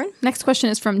question, Lauren. Next question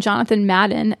is from Jonathan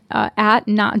Madden at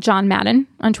Not John Madden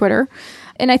on Twitter.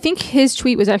 And I think his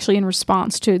tweet was actually in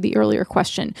response to the earlier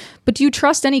question. But do you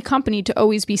trust any company to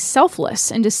always be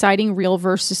selfless in deciding real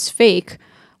versus fake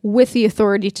with the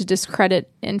authority to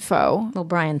discredit info? Well,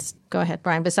 go ahead,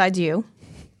 Brian, besides you.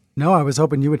 No, I was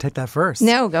hoping you would take that first.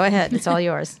 No, go ahead. It's all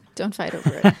yours. Don't fight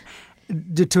over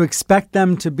it. To expect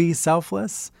them to be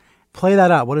selfless? Play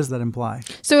that out. What does that imply?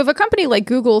 So if a company like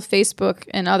Google, Facebook,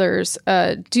 and others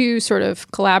do sort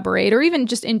of collaborate, or even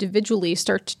just individually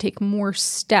start to take more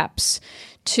steps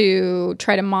to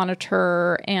try to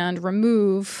monitor and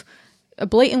remove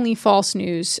blatantly false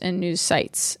news and news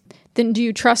sites, then do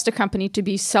you trust a company to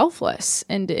be selfless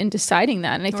in deciding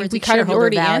that? And I think we kind of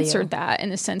already answered that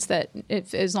in the sense that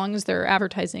as long as they're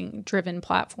advertising-driven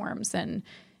platforms, then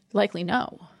likely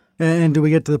no. And do we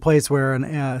get to the place where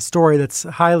a story that's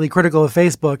highly critical of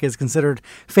Facebook is considered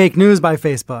fake news by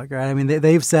Facebook? Right? I mean,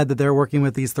 they've said that they're working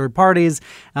with these third parties,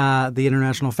 the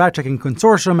International Fact-Checking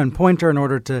Consortium and Poynter, in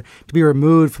order to be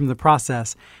removed from the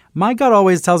process. My gut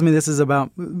always tells me this is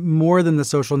about more than the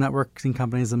social networking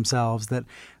companies themselves, that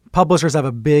publishers have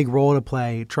a big role to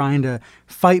play trying to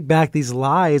fight back these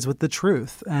lies with the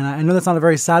truth. And I know that's not a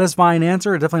very satisfying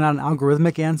answer, definitely not an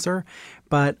algorithmic answer,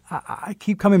 But I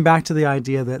keep coming back to the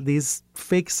idea that these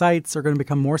fake sites are going to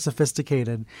become more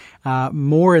sophisticated,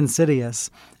 more insidious,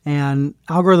 and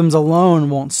algorithms alone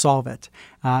won't solve it.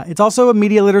 It's also a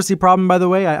media literacy problem, by the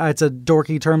way. It's a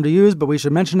dorky term to use, but we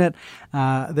should mention it.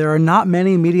 There are not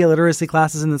many media literacy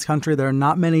classes in this country. There are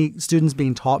not many students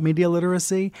being taught media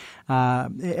literacy. But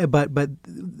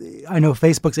I know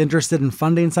Facebook's interested in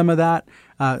funding some of that,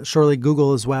 surely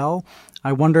Google as well.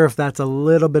 I wonder if that's a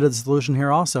little bit of the solution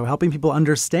here also, helping people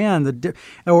understand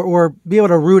or be able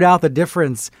to root out the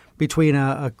difference between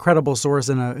a credible source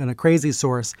and a crazy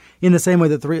source in the same way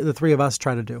that the three of us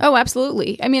try to do. Oh,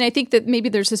 absolutely. I mean, I think that maybe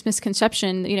there's this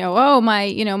misconception,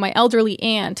 my elderly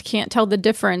aunt can't tell the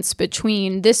difference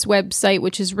between this website,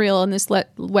 which is real, and this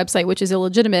website, which is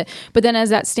illegitimate. But then as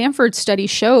that Stanford study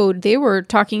showed, they were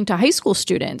talking to high school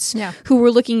students who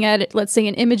were looking at, let's say,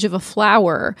 an image of a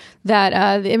flower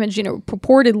that the image,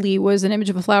 purportedly was an image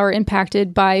of a flower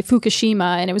impacted by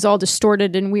Fukushima, and it was all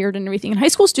distorted and weird and everything. And high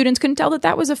school students couldn't tell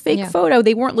that was a fake photo.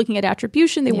 They weren't looking at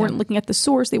attribution. They weren't looking at the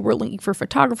source. They weren't looking for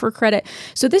photographer credit.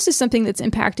 So this is something that's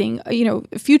impacting,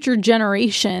 future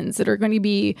generations that are going to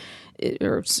be,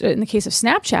 or in the case of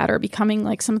Snapchat, are becoming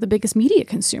like some of the biggest media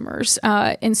consumers.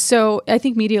 And so I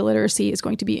think media literacy is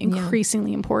going to be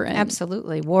increasingly important.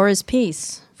 Absolutely. War is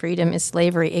peace. Freedom is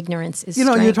slavery. Ignorance is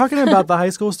strength. You're talking about the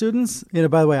high school students.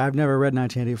 By the way, I've never read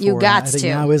 1984. You got I think to.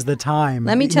 Now is the time.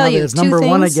 Let me tell you, it's two number things.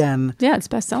 one again. Yeah, it's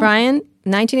bestseller. Brian,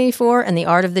 1984 and The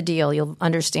Art of the Deal. You'll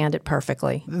understand it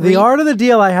perfectly. The Art of the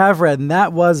Deal I have read, and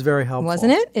that was very helpful.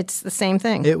 Wasn't it? It's the same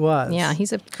thing. It was. Yeah,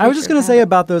 he's a I was just going to say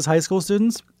about those high school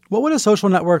students, what would a social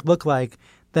network look like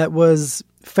that was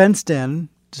fenced in,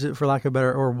 for lack of a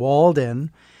better, or walled in,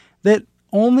 that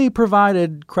only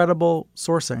provided credible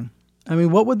sourcing? I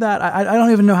mean, what would that? I don't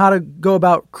even know how to go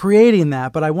about creating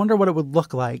that, but I wonder what it would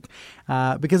look like,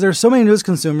 because there's so many news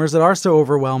consumers that are so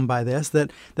overwhelmed by this,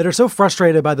 that are so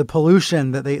frustrated by the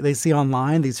pollution that they see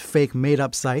online, these fake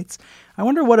made-up sites. I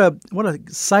wonder what a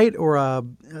site or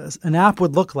an app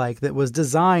would look like that was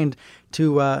designed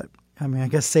to. I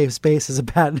guess save space is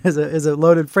a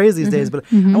loaded phrase these days, but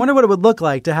I wonder what it would look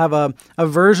like to have a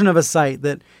version of a site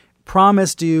that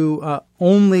promised you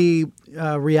only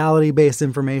reality-based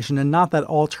information and not that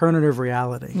alternative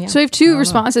reality. Yeah. So I have two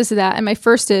responses to that. And my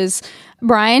first is,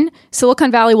 Brian,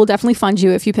 Silicon Valley will definitely fund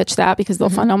you if you pitch that, because they'll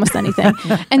fund almost anything.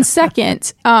 And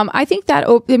second, I think that,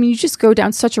 you just go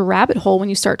down such a rabbit hole when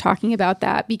you start talking about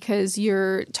that, because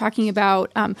you're talking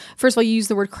about, first of all, you use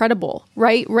the word credible,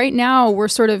 right? Right now, we're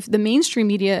sort of, the mainstream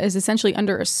media is essentially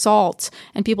under assault,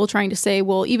 and people trying to say,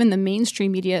 well, even the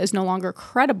mainstream media is no longer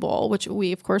credible, which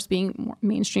we, of course, being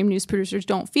mainstream news producers,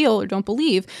 don't feel or don't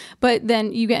believe. But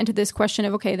then you get into this question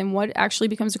of, okay, then what actually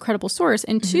becomes a credible source?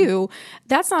 And two,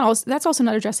 that's also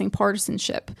not addressing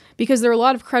partisanship, because there are a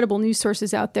lot of credible news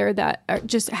sources out there that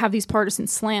just have these partisan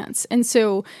slants. And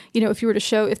so, if you were to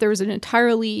show, if there was an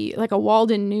entirely like a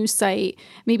walled-in news site,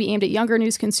 maybe aimed at younger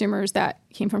news consumers that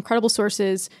came from credible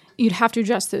sources, you'd have to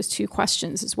address those two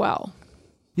questions as well.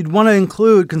 You'd want to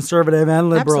include conservative and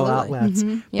liberal outlets,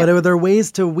 but are there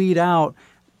ways to weed out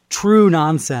true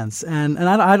nonsense? And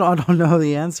I don't know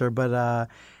the answer, but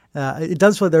it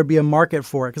does feel like there'd be a market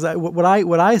for it, because what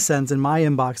I sense in my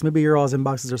inbox, maybe your all's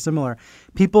inboxes are similar,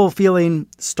 people feeling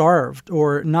starved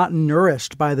or not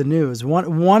nourished by the news,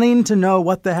 wanting to know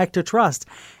what the heck to trust.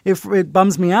 If it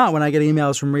bums me out when I get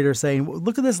emails from readers saying,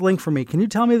 look at this link for me, can you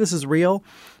tell me this is real?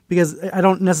 Because I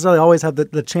don't necessarily always have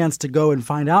the chance to go and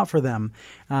find out for them.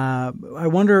 I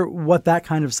wonder what that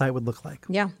kind of site would look like.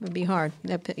 Yeah, it would be hard.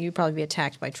 You'd probably be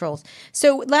attacked by trolls.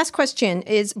 So last question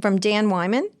is from Dan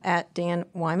Wyman, at Dan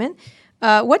Wyman.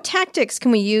 What tactics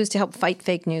can we use to help fight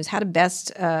fake news? How to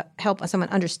best help someone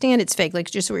understand it's fake, like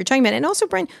just what you're talking about? And also,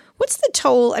 Brian, what's the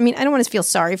toll? I mean, I don't want to feel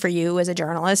sorry for you as a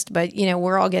journalist, but,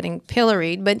 we're all getting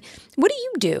pilloried. But what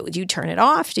do? Do you turn it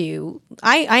off?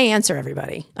 I answer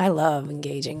everybody. I love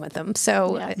engaging with them.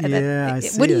 So I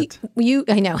see what do it.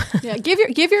 I know. Yeah,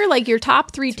 give your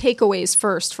top 3 takeaways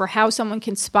first for how someone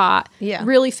can spot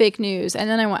really fake news. And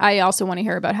then I also want to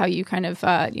hear about how you kind of,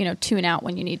 tune out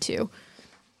when you need to.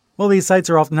 Well, these sites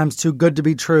are oftentimes too good to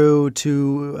be true,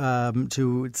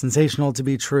 too sensational to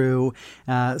be true.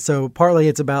 So partly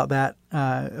it's about that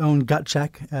own gut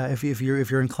check. If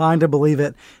you're inclined to believe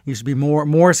it, you should be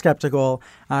more skeptical.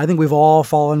 I think we've all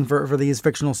fallen for these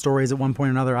fictional stories at one point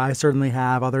or another. I certainly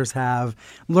have. Others have.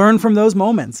 Learn from those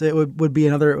moments. It would be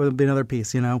another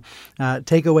piece.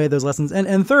 Take away those lessons.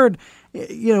 And third,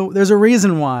 there's a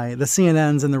reason why the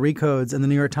CNNs and the Recodes and the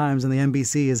New York Times and the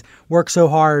NBCs work so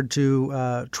hard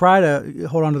to try to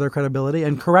hold on to their credibility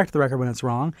and correct the record when it's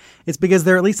wrong. It's because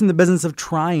they're at least in the business of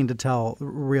trying to tell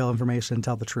real information and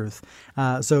tell the truth.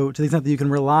 So to the extent that you can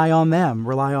rely on them,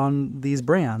 rely on these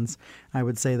brands, I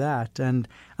would say that. And,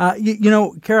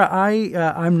 Kara,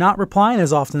 I'm not replying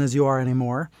as often as you are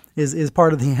anymore is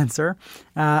part of the answer.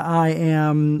 I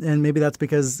am, and maybe that's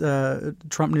because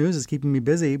Trump news is keeping me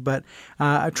busy, but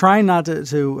trying not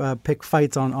to pick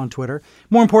fights on Twitter.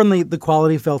 More importantly, the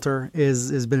quality filter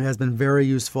has been very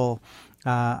useful.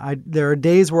 There are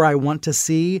days where I want to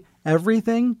see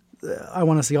everything. I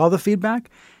want to see all the feedback.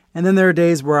 And then there are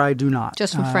days where I do not.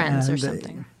 Just from friends or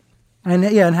something. And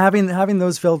having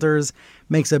those filters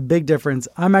makes a big difference.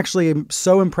 I'm actually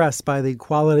so impressed by the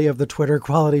quality of the Twitter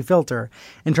quality filter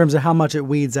in terms of how much it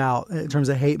weeds out in terms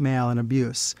of hate mail and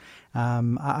abuse.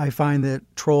 I find that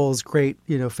trolls create,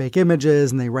 fake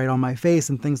images and they write on my face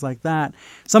and things like that,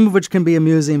 some of which can be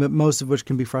amusing, but most of which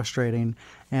can be frustrating.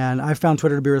 And I found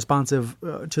Twitter to be responsive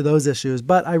to those issues.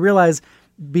 But I realize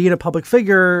being a public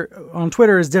figure on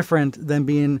Twitter is different than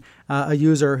being a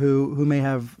user who may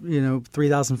have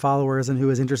 3,000 followers and who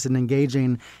is interested in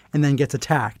engaging and then gets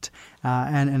attacked.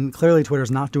 And clearly Twitter's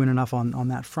not doing enough on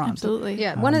that front. Absolutely.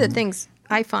 Yeah. One of the things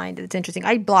I find that's interesting,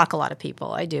 I block a lot of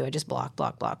people. I do. I just block.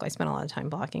 I spend a lot of time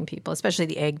blocking people, especially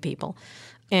the egg people.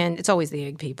 And it's always the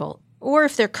egg people. Or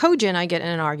if they're cogent, I get in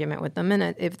an argument with them.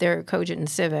 And if they're cogent and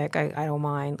civic, I don't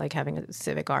mind having a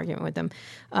civic argument with them.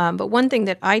 But one thing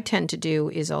that I tend to do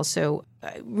is also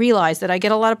realize that I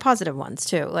get a lot of positive ones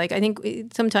too. I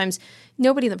think sometimes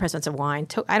nobody in the press wants to whine.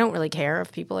 I don't really care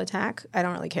if people attack. I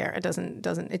don't really care. It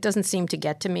doesn't seem to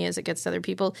get to me as it gets to other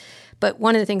people. But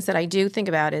one of the things that I do think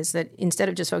about is that instead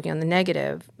of just focusing on the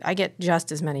negative, I get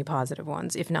just as many positive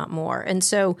ones, if not more. And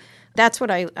so that's what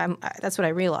I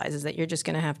realize is that you're just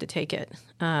going to have to take it.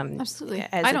 Absolutely.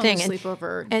 As I a don't thing. sleep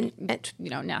over nasty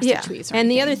yeah. tweets. Or and anything.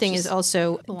 the other thing is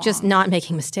also just not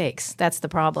making mistakes. That's the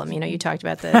problem. You talked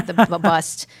about the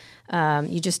bust.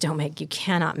 You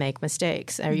cannot make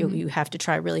mistakes. Or you have to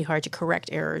try really hard to correct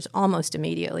errors almost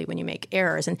immediately when you make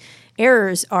errors. And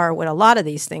errors are what a lot of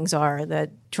these things are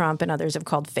that Trump and others have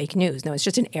called fake news. No, it's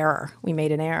just an error. We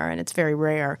made an error, and it's very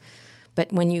rare.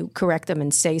 But when you correct them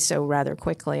and say so rather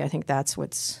quickly, I think that's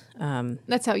what's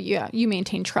that's how you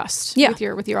maintain trust Yeah.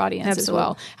 with your audience Absolutely. as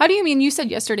well. How do you said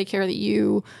yesterday, Kara, that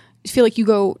you feel like you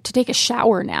go to take a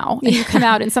shower now and you come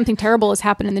out and something terrible has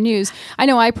happened in the news. I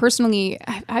know I personally,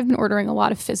 I've been ordering a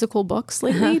lot of physical books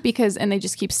lately and they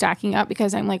just keep stacking up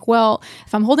because I'm like, well,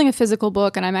 if I'm holding a physical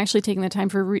book and I'm actually taking the time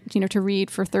to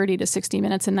read for 30 to 60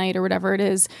 minutes a night or whatever it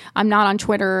is, I'm not on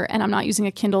Twitter and I'm not using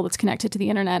a Kindle that's connected to the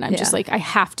internet. I'm just like, I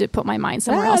have to put my mind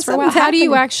somewhere else for a while. How do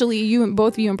you actually,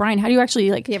 both you and Brian, how do you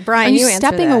actually Brian, are you answer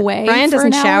stepping that. away? Brian for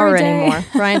doesn't an hour shower a day? anymore.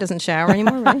 Brian doesn't shower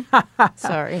anymore, right?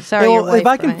 Sorry. Well, your wife, if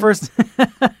I can Brian. first,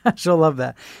 she'll love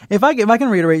that. If I can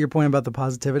reiterate your point about the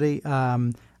positivity,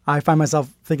 I find myself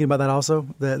thinking about that also.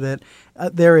 That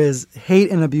there is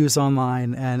hate and abuse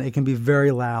online, and it can be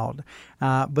very loud.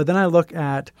 But then I look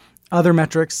at other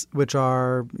metrics, which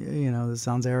are, this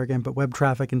sounds arrogant, but web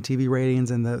traffic and TV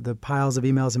ratings and the piles of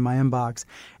emails in my inbox.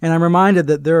 And I'm reminded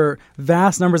that there are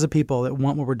vast numbers of people that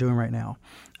want what we're doing right now.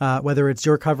 Whether it's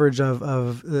your coverage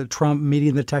of Trump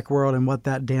meeting the tech world and what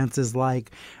that dance is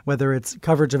like, whether it's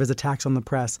coverage of his attacks on the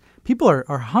press, people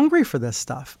are hungry for this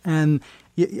stuff. And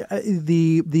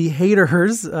the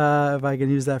haters, if I can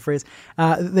use that phrase,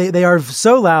 they are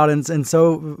so loud and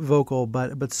so vocal,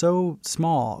 but so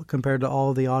small compared to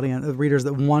all the readers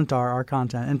that want our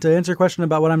content. And to answer your question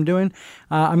about what I'm doing,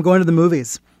 I'm going to the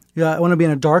movies. I want to be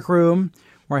in a dark room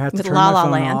where I have to turn my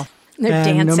phone off. They're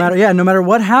and dancing. no matter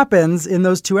what happens in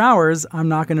those 2 hours, I'm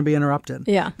not going to be interrupted.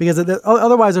 Yeah. Because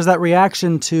otherwise there's that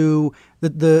reaction to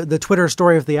the Twitter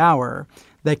story of the hour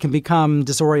that can become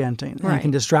disorienting and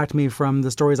can distract me from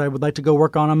the stories I would like to go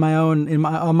work on my own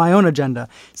on my own agenda,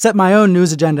 set my own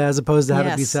news agenda as opposed to have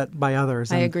it be set by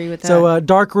others. I agree with that. So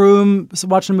dark room,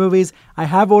 watching movies. I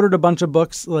have ordered a bunch of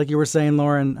books, like you were saying,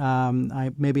 Lauren.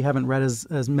 I maybe haven't read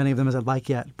as many of them as I'd like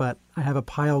yet, but I have a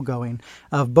pile going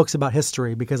of books about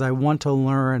history because I want to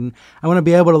learn. I want to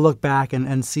be able to look back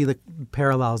and see the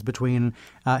parallels between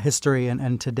history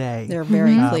and today. They're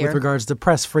very clear. With regards to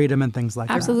press freedom and things like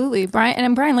that. Absolutely.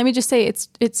 Brian, let me just say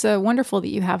it's wonderful that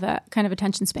you have that kind of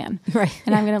attention span. Right.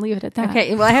 And I'm going to leave it at that.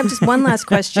 Okay. Well, I have just one last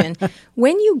question.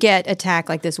 When you get attacked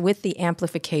like this with the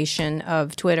amplification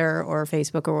of Twitter or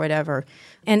Facebook or whatever,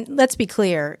 and let's be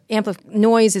clear,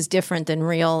 noise is different than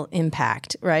real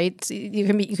impact, right? So you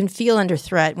can feel under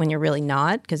threat when you're really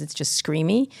not because it's just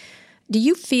screamy. Do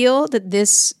you feel that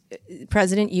this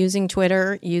president using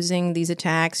Twitter, using these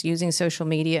attacks, using social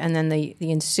media, and then the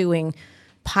ensuing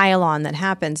pile-on that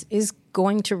happens is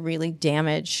going to really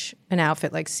damage an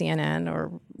outfit like CNN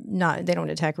or not? They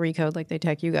don't attack Recode like they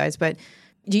attack you guys, but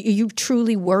Are you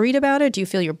truly worried about it? Do you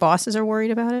feel your bosses are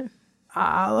worried about it?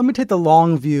 Let me take the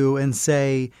long view and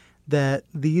say that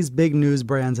these big news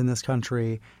brands in this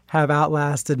country have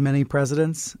outlasted many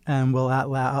presidents and will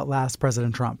outlast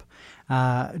President Trump.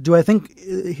 Do I think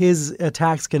his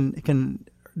attacks can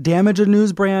damage a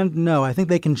news brand? No, I think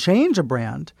they can change a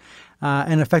brand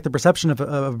and affect the perception of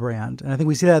a brand. And I think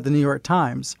we see that at the New York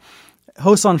Times.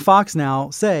 Hosts on Fox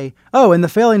now say, and the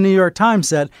failing New York Times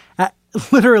said,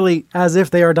 literally as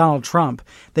if they are Donald Trump,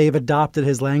 they've adopted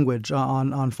his language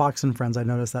on Fox and Friends. I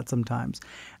notice that sometimes.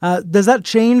 Does that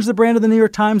change the brand of the New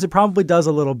York Times? It probably does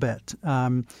a little bit,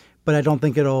 but I don't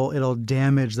think it'll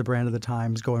damage the brand of the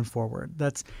Times going forward.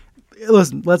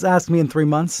 Listen, let's ask me in 3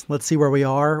 months. Let's see where we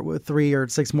are with 3 or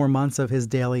 6 more months of his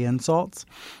daily insults.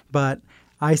 But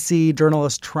I see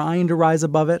journalists trying to rise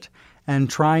above it and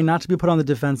trying not to be put on the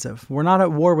defensive. We're not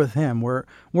at war with him. We're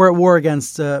at war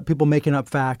against people making up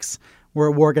facts. We're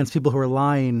at war against people who are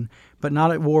lying, but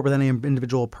not at war with any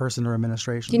individual person or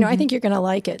administration. I think you're going to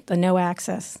like it, the no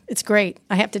access. It's great.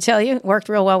 I have to tell you, it worked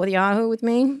real well with Yahoo with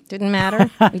me. Didn't matter.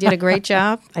 We did a great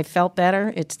job. I felt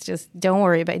better. It's just, don't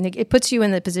worry about it. It puts you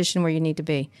in the position where you need to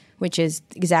be, which is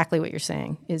exactly what you're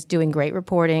saying, is doing great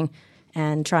reporting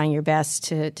and trying your best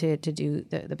to do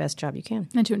the best job you can.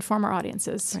 And to inform our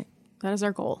audiences. Right. That is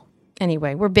our goal.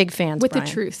 Anyway, we're big fans, with Brian.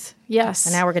 The truth. Yes.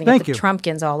 And now we're going to get the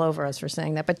Trumpkins all over us for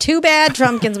saying that. But too bad,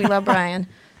 Trumpkins. We love Brian.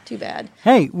 Too bad.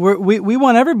 Hey, we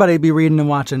want everybody to be reading and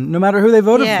watching, no matter who they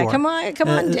voted for. Yeah, come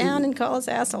on down and call us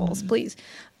assholes, please.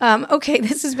 Okay,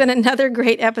 this has been another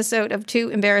great episode of Too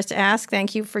Embarrassed to Ask.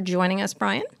 Thank you for joining us,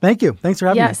 Brian. Thank you. Thanks for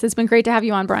having me. Yes, it's been great to have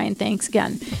you on, Brian. Thanks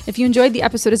again. If you enjoyed the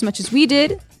episode as much as we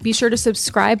did, be sure to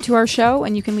subscribe to our show,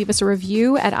 and you can leave us a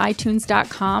review at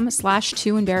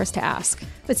itunes.com/tooembarrassedtoask.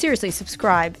 But seriously,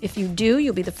 subscribe. If you do,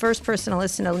 you'll be the first person to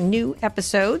listen to new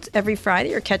episodes every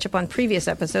Friday or catch up on previous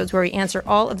episodes where we answer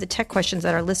all of the tech questions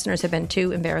that our listeners have been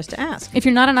too embarrassed to ask. If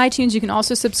you're not on iTunes, you can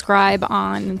also subscribe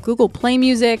on Google Play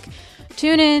Music,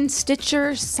 TuneIn,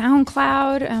 Stitcher,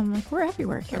 SoundCloud. We're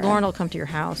everywhere here. Lauren will come to your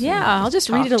house. Yeah, I'll just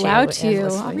read it aloud to you.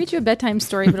 I'll read you a bedtime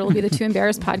story, but it'll be the Too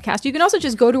Embarrassed podcast. You can also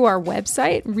just go to our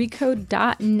website,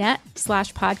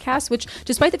 recode.net/podcast, which,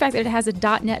 despite the fact that it has a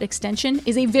 .net extension,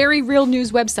 is a very real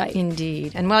news website.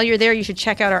 Indeed. And while you're there, you should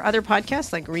check out our other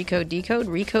podcasts like Recode Decode,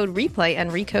 Recode Replay,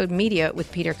 and Recode Media with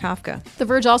Peter Kafka. The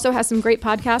Verge also has some great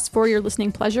podcasts for your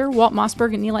listening pleasure. Walt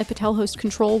Mossberg and Nilay Patel host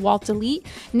Control Walt Delete.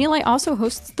 Nilay also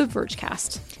hosts the Verge.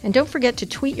 And don't forget to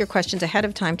tweet your questions ahead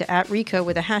of time to @Recode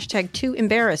with a hashtag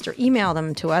 #TooEmbarrassed or email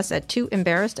them to us at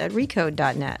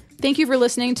tooembarrassed@recode.net. Thank you for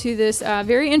listening to this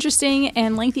very interesting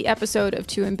and lengthy episode of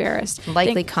Too Embarrassed.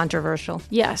 Likely controversial.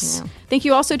 Yes. Yeah. Thank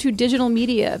you also to Digital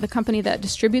Media, the company that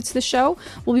distributes the show.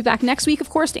 We'll be back next week, of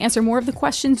course, to answer more of the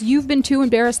questions you've been too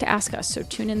embarrassed to ask us, so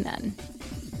tune in then.